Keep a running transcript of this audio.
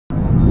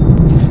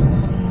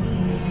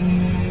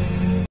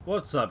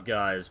What's up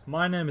guys,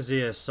 my name is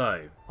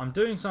ESO. I'm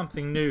doing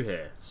something new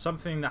here,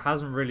 something that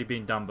hasn't really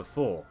been done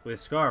before, with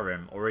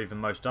Skyrim or even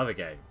most other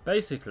games.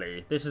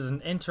 Basically, this is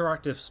an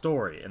interactive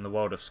story in the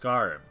world of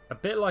Skyrim. A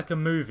bit like a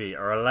movie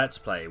or a let's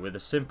play with a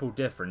simple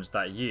difference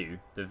that you,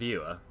 the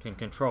viewer, can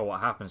control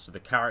what happens to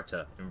the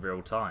character in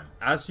real time.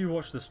 As you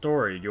watch the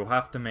story, you'll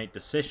have to make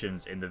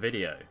decisions in the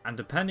video, and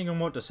depending on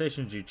what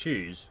decisions you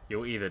choose,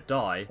 you'll either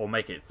die or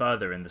make it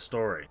further in the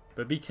story.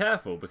 But be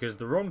careful because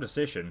the wrong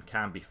decision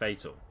can be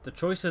fatal. The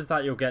choices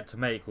that you'll get to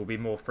make will be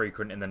more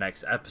frequent in the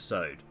next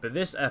episode, but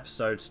this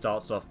episode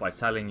starts off by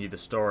telling you the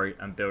story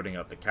and building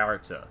up the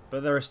character.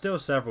 But there are still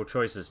several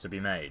choices to be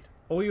made.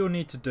 All you'll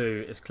need to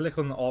do is click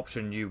on the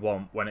option you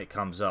want when it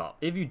comes up.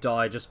 If you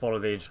die, just follow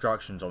the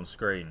instructions on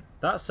screen.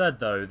 That said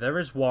though, there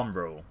is one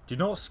rule. Do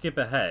not skip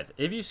ahead.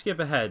 If you skip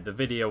ahead, the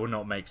video will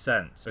not make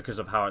sense because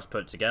of how it's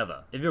put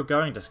together. If you're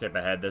going to skip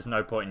ahead, there's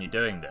no point in you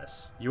doing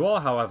this. You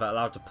are however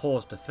allowed to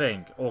pause to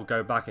think or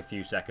go back a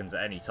few seconds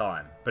at any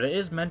time. But it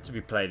is meant to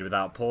be played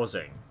without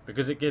pausing,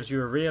 because it gives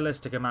you a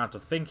realistic amount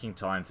of thinking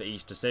time for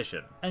each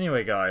decision.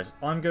 Anyway guys,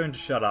 I'm going to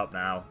shut up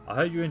now. I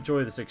hope you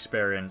enjoy this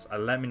experience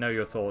and let me know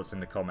your thoughts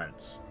in the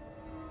comments.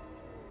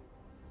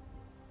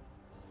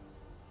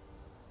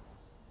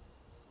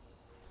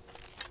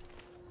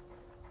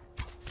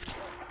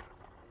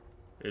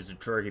 It's a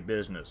tricky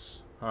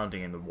business,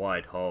 hunting in the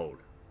White Hold.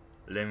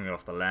 Living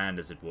off the land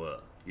as it were.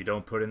 You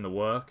don't put in the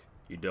work,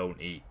 you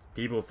don't eat.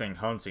 People think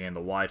hunting in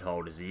the White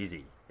Hold is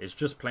easy. It's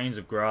just plains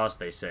of grass,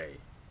 they say.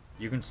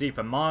 You can see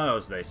for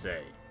miles, they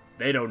say.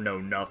 They don't know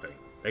nothing.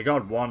 They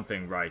got one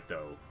thing right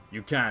though.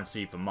 You can't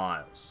see for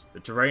miles.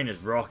 The terrain is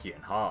rocky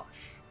and harsh.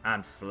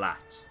 And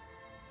flat.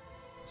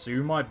 So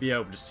you might be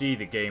able to see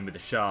the game with a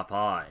sharp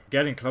eye.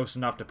 Getting close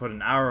enough to put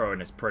an arrow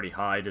in its pretty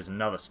hide is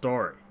another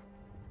story.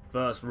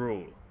 First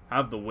rule.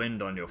 Have the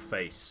wind on your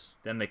face.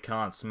 Then they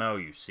can't smell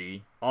you,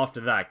 see?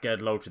 After that,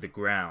 get low to the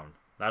ground.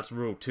 That's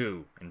rule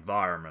 2,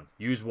 environment.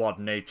 Use what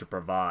nature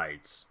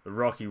provides. The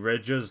rocky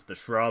ridges, the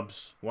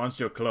shrubs, once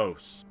you're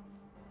close.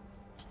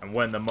 And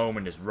when the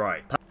moment is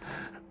right,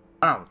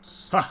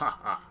 pounce! Ha ha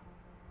ha!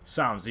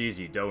 Sounds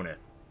easy, don't it?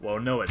 Well,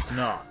 no it's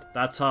not.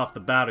 That's half the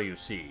battle you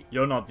see.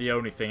 You're not the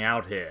only thing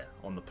out here,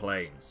 on the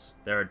plains.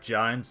 There are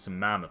giants and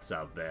mammoths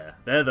out there.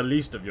 They're the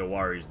least of your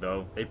worries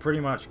though. They pretty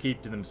much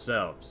keep to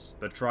themselves.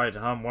 But try to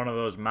hunt one of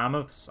those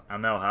mammoths,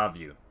 and they'll have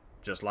you.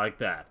 Just like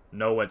that.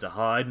 Nowhere to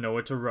hide,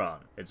 nowhere to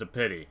run. It's a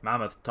pity.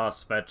 Mammoth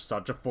tusks fetch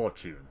such a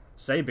fortune.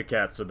 Saber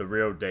cats are the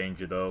real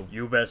danger though.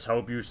 You best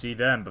hope you see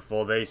them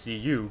before they see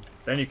you.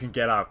 Then you can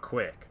get out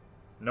quick.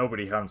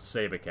 Nobody hunts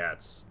saber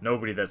cats.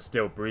 Nobody that's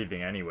still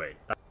breathing anyway.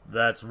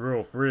 That's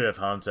rule 3 of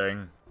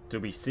hunting. To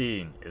be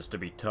seen is to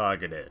be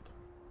targeted.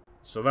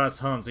 So that's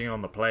hunting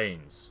on the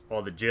plains,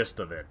 or the gist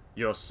of it.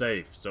 You're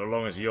safe so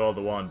long as you're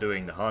the one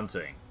doing the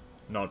hunting,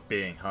 not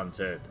being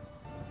hunted.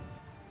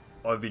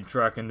 I've been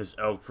tracking this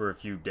elk for a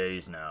few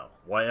days now.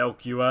 Why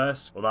elk, you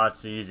ask? Well,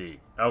 that's easy.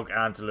 Elk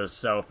antlers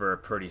sell for a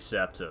pretty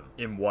septum,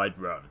 in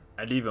Whiterun,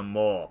 and even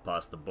more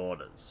past the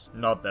borders.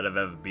 Not that I've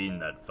ever been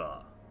that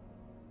far.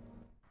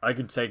 I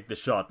can take the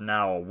shot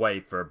now or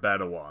wait for a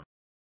better one.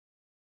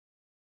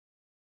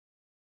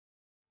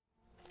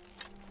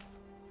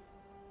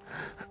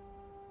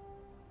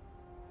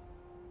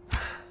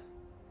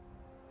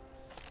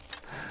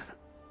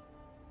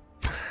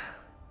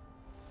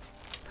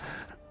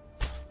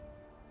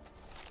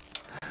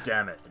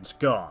 Damn it, it's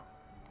gone.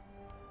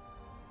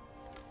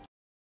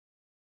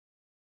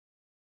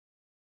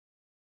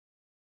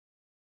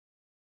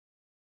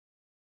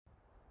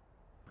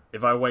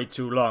 If I wait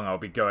too long, I'll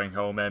be going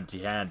home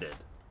empty-handed.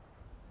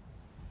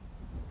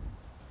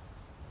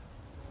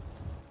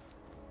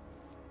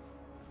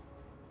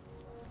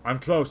 I'm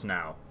close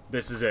now.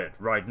 This is it,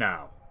 right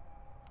now.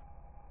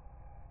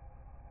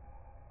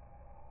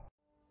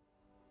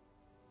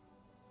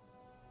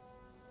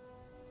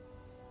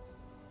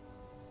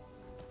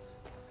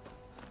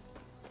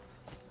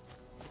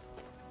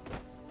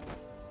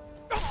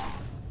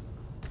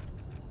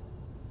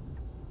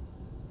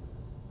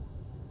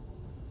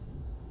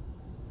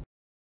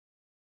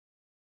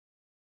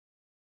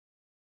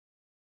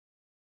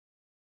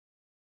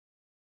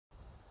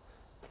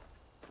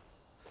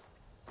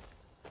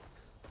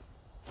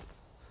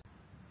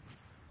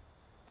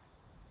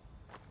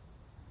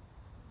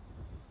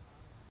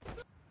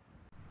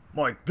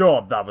 My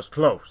god, that was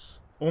close.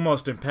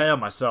 Almost impaled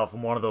myself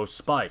on one of those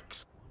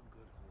spikes.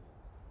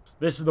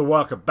 This is the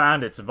work of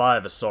bandits if I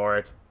ever saw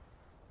it.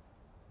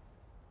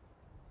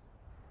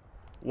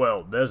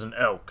 Well, there's an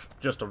elk.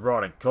 Just a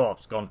rotting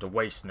corpse gone to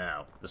waste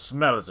now. The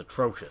smell is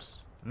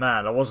atrocious.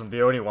 Man, I wasn't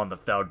the only one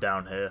that fell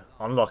down here.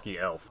 Unlucky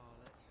elf.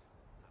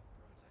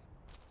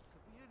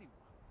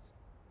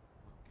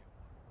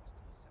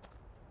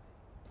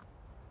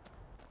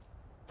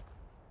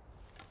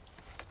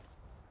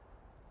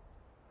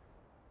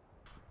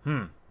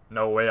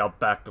 No way out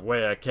back the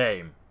way I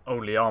came,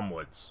 only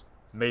onwards.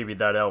 Maybe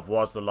that elf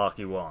was the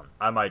lucky one.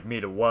 I might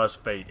meet a worse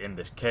fate in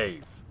this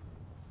cave.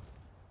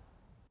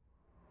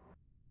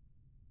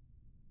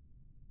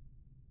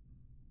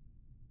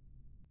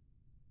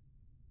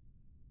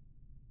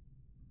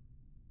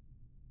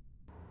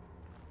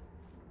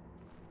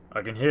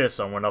 I can hear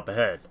someone up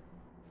ahead.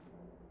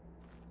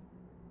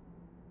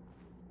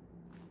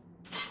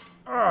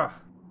 Ah!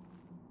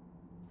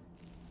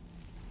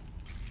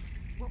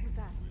 What was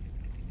that?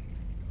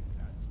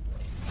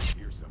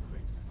 Hear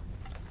something.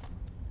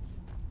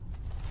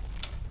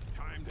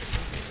 Time to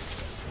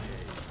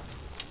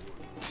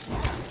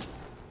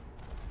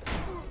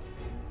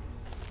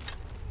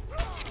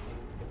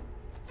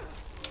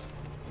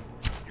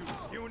you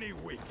puny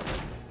weak.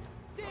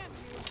 Damn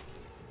you!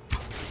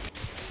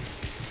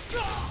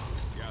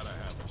 Gotta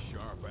have a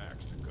sharp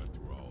axe to cut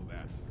through all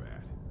that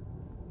fat.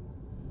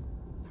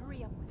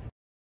 Hurry up with it.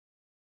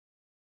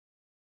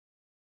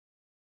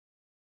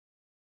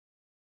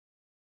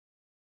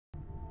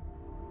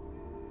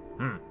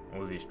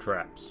 All these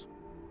traps.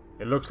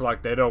 It looks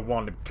like they don't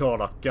want him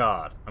caught off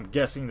guard. I'm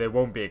guessing they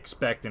won't be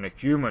expecting a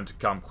human to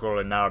come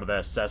crawling out of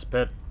their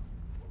cesspit.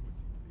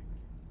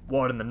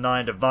 What in the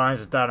nine divines,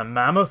 is that a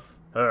mammoth?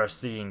 Her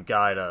seeing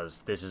guide us.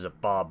 This is a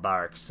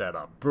barbaric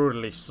setup,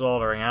 brutally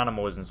slaughtering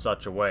animals in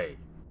such a way.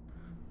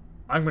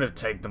 I'm gonna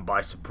take them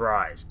by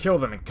surprise, kill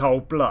them in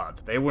cold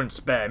blood. They wouldn't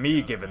spare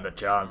me given the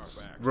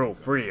chance. Rule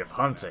free of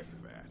hunting.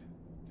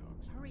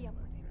 Hurry up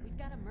with it. We've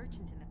got a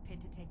merchant in the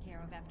pit to take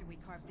care of after we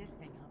carve this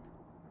thing up.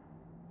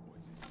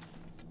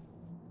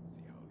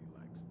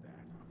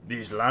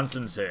 These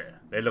lanterns here,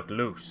 they look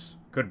loose.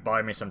 Could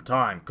buy me some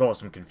time, cause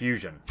some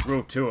confusion.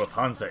 Rule 2 of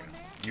hunting.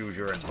 Use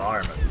your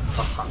environment.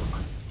 Haha.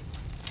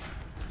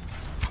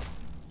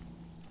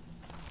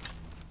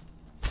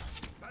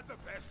 That's the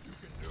best you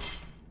can do.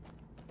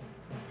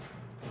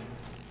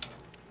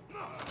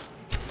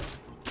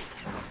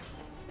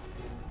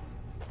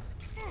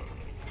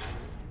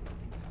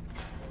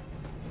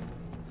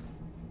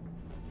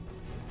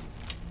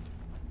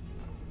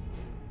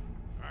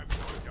 I'm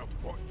going to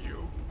put you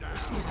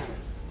down.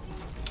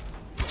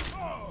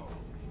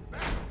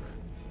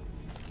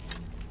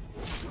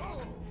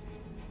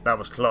 That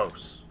was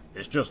close.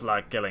 It's just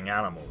like killing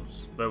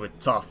animals, but with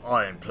tough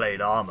iron plate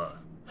armor.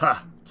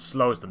 Ha! It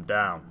slows them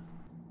down.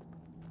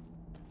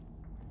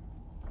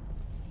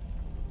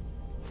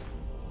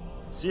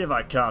 See if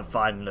I can't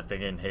find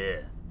anything in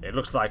here. It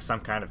looks like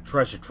some kind of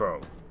treasure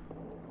trove.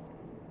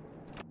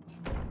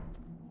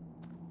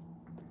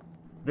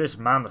 This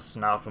mammoth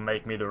snout will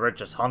make me the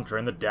richest hunter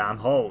in the damn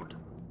hold.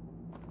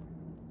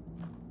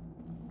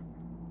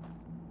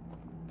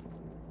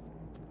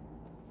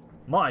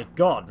 My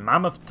god,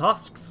 mammoth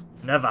tusks!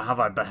 Never have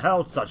I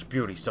beheld such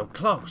beauty so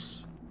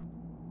close.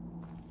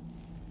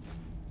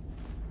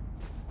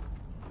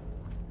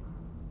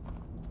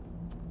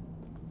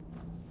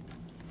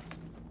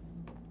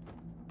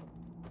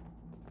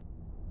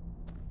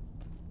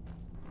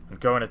 I'm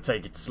going to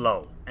take it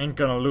slow. Ain't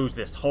gonna lose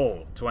this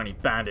hole to any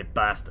bandit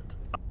bastard.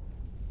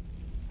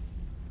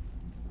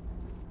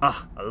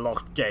 Ah, a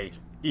locked gate.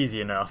 Easy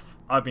enough.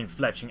 I've been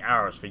fletching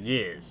arrows for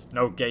years.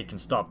 No gate can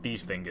stop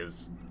these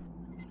fingers.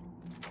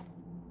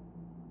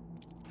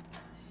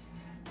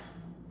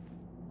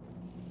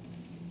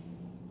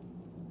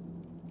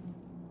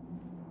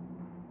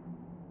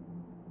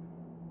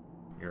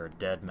 You're a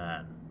dead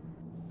man.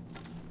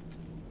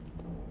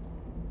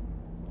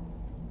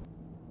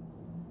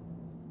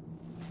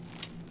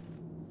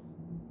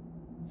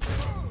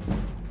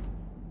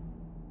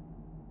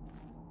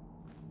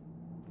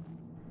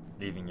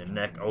 Leaving your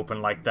neck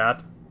open like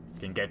that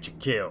can get you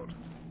killed.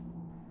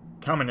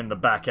 Coming in the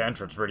back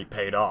entrance really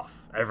paid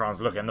off. Everyone's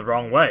looking the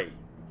wrong way.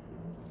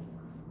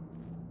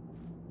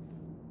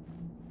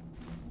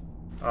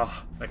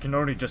 Ugh, I can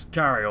only just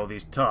carry all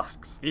these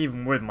tusks,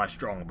 even with my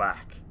strong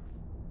back.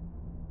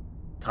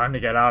 Time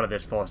to get out of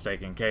this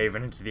forsaken cave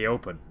and into the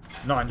open.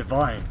 9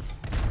 divines.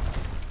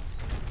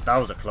 That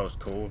was a close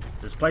call.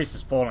 This place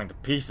is falling to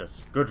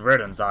pieces. Good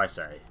riddance, I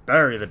say.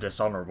 Bury the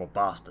dishonorable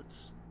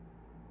bastards.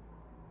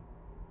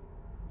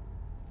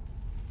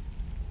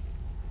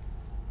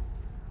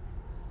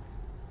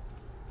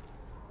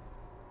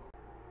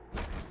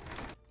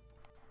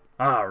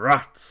 Ah,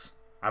 rats.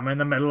 I'm in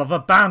the middle of a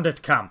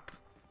bandit camp.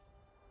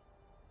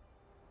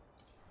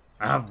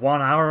 I have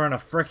 1 hour and a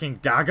fricking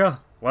dagger?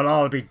 Well,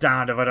 I'll be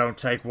damned if I don't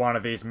take one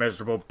of these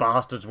miserable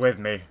bastards with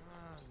me.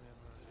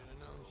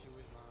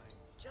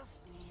 Just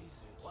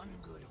one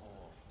good horse.